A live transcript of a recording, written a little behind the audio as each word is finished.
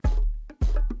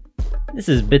This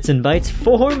is Bits and Bytes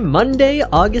for Monday,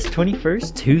 August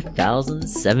 21st,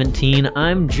 2017.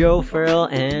 I'm Joe Farrell,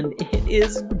 and it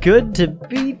is good to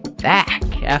be back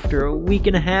after a week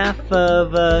and a half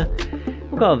of,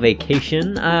 we'll call it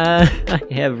vacation. I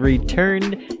have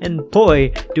returned, and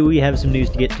boy, do we have some news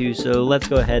to get to, so let's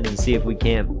go ahead and see if we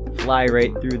can't fly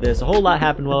right through this. A whole lot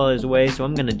happened while I was away, so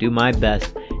I'm going to do my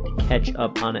best to catch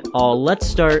up on it all. Let's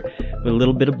start with a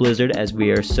little bit of Blizzard, as we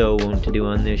are so wont to do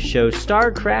on this show.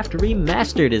 StarCraft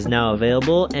Remastered is now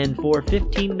available, and for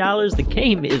 $15, the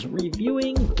game is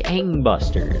reviewing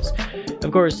gangbusters.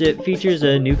 Of course, it features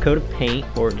a new coat of paint,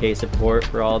 4K support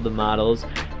for all the models,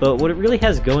 but what it really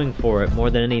has going for it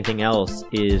more than anything else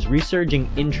is resurging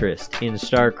interest in the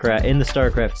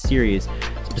StarCraft series,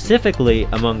 specifically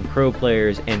among pro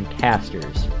players and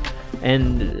casters.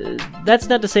 And that's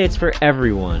not to say it's for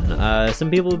everyone. Some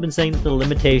people have been saying that the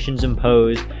limitations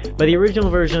imposed by the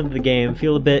original version of the game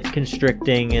feel a bit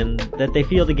constricting, and that they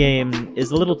feel the game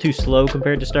is a little too slow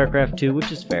compared to StarCraft 2,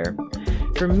 which is fair.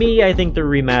 For me, I think the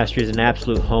remaster is an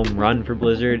absolute home run for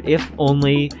Blizzard, if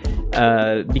only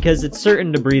because it's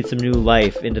certain to breathe some new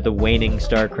life into the waning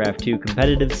StarCraft 2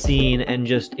 competitive scene and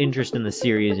just interest in the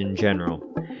series in general.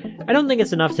 I don't think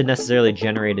it's enough to necessarily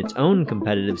generate its own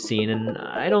competitive scene, and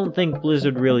I don't think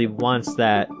Blizzard really wants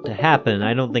that to happen.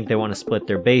 I don't think they want to split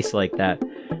their base like that.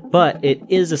 But it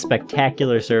is a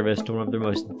spectacular service to one of their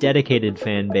most dedicated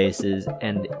fan bases,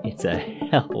 and it's a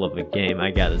hell of a game,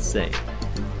 I gotta say.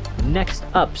 Next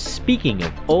up, speaking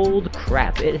of old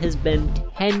crap, it has been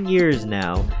 10 years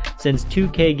now since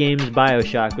 2K Games'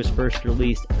 BioShock was first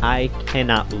released. I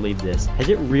cannot believe this. Has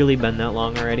it really been that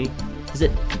long already? Does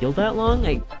it feel that long?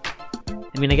 I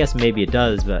mean, I guess maybe it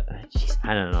does, but geez,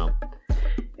 I don't know.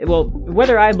 Well,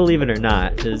 whether I believe it or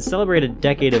not, to celebrate a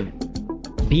decade of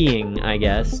being, I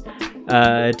guess,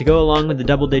 to go along with the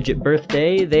double-digit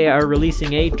birthday, they are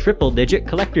releasing a triple-digit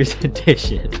collector's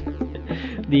edition.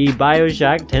 The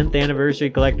BioShock 10th Anniversary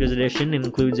Collector's Edition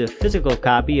includes a physical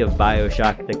copy of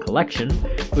BioShock The Collection,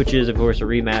 which is, of course, a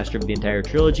remaster of the entire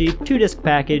trilogy, 2-disc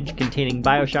package containing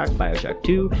BioShock, BioShock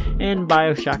 2, and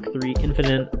BioShock 3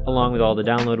 Infinite, along with all the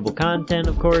downloadable content,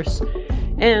 of course.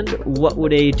 And what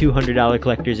would a $200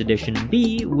 Collector's Edition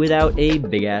be without a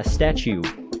big-ass statue?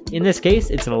 In this case,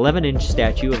 it's an 11-inch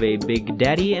statue of a Big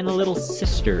Daddy and a little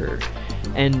sister.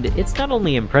 And it's not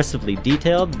only impressively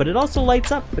detailed, but it also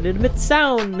lights up, and it emits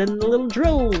sound, and the little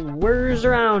drill whirs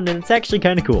around, and it's actually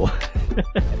kind of cool.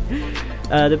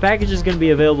 The package is going to be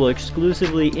available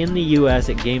exclusively in the US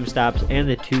at GameStops and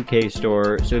the 2K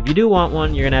store, so if you do want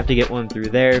one, you're going to have to get one through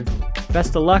there.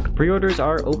 Best of luck, pre-orders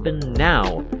are open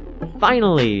now.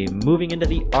 Finally, moving into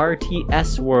the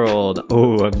RTS world.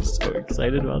 Oh, I'm so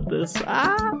excited about this.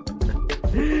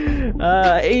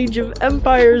 Age of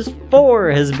Empires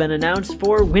 4 has been announced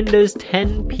for Windows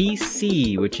 10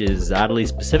 PC, which is oddly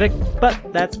specific, but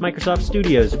that's Microsoft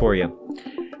Studios for you.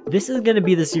 This is going to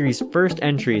be the series' first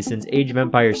entry since Age of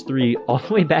Empires 3 all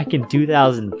the way back in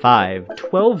 2005,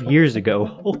 12 years ago.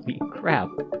 Holy crap.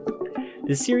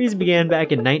 The series began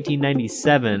back in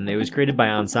 1997. It was created by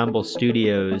Ensemble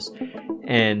Studios,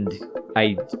 and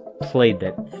I played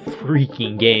that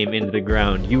freaking game into the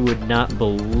ground. You would not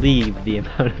believe the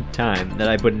amount of time that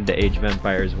I put into Age of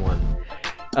Empires 1.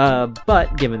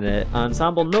 But given that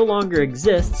Ensemble no longer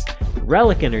exists,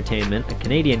 Relic Entertainment, a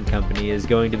Canadian company, is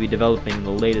going to be developing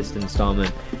the latest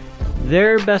installment.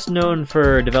 They're best known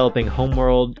for developing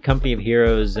Homeworld, Company of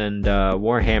Heroes, and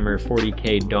Warhammer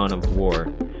 40k Dawn of War.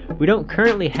 We don't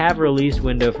currently have a release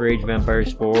window for Age of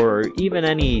Empires 4 or even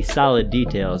any solid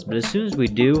details, but as soon as we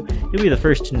do, you'll be the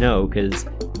first to know, because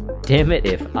damn it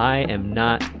if I am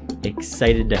not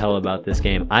excited to hell about this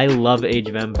game. I love Age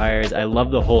of Empires, I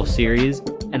love the whole series,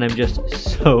 and I'm just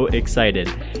so excited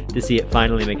to see it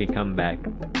finally make a comeback.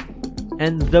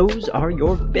 And those are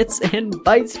your bits and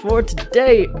bytes for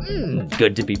today.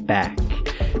 Good to be back.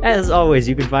 As always,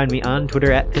 you can find me on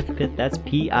Twitter at PithPith, that's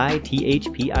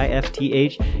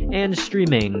PITHPIFTH, and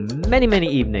streaming many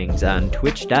evenings on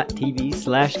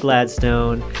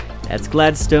twitch.tv/Gladstone. That's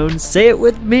Gladstone, say it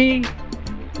with me,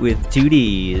 with 2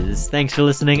 Ds. Thanks for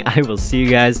listening, I will see you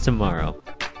guys tomorrow.